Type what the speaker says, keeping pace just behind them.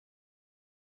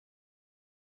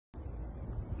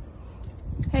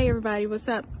Hey everybody, what's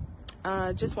up?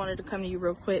 Just wanted to come to you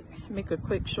real quick, make a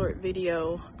quick short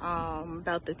video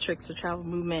about the Tricks to Travel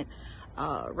movement.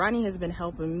 Ronnie has been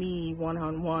helping me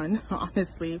one-on-one,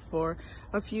 honestly, for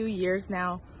a few years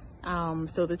now.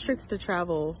 So the Tricks to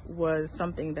Travel was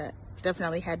something that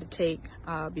definitely had to take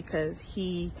because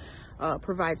he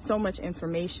provides so much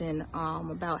information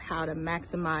about how to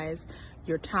maximize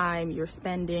your time, your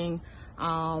spending.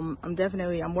 I'm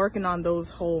working on those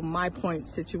whole my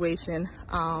points situation.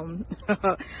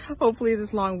 Hopefully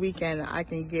this long weekend I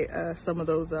can get some of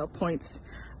those points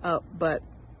up. But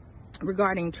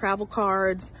regarding travel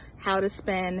cards, how to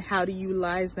spend, how to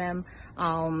utilize them,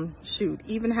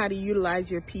 even how to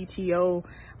utilize your PTO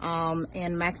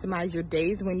and maximize your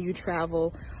days when you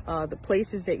travel, the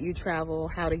places that you travel,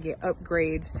 how to get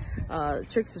upgrades.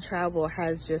 Tricks to Travel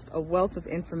has just a wealth of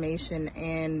information,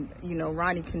 and you know,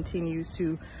 Ronnie continues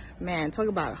to, man, talk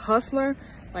about a hustler.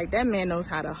 Like, that man knows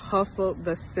how to hustle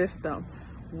the system.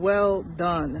 Well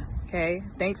done. Okay,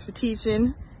 thanks for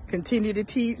teaching. Continue to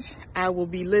teach. I will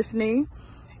be listening.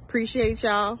 Appreciate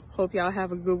y'all. Hope y'all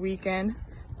have a good weekend.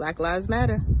 Black Lives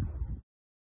Matter.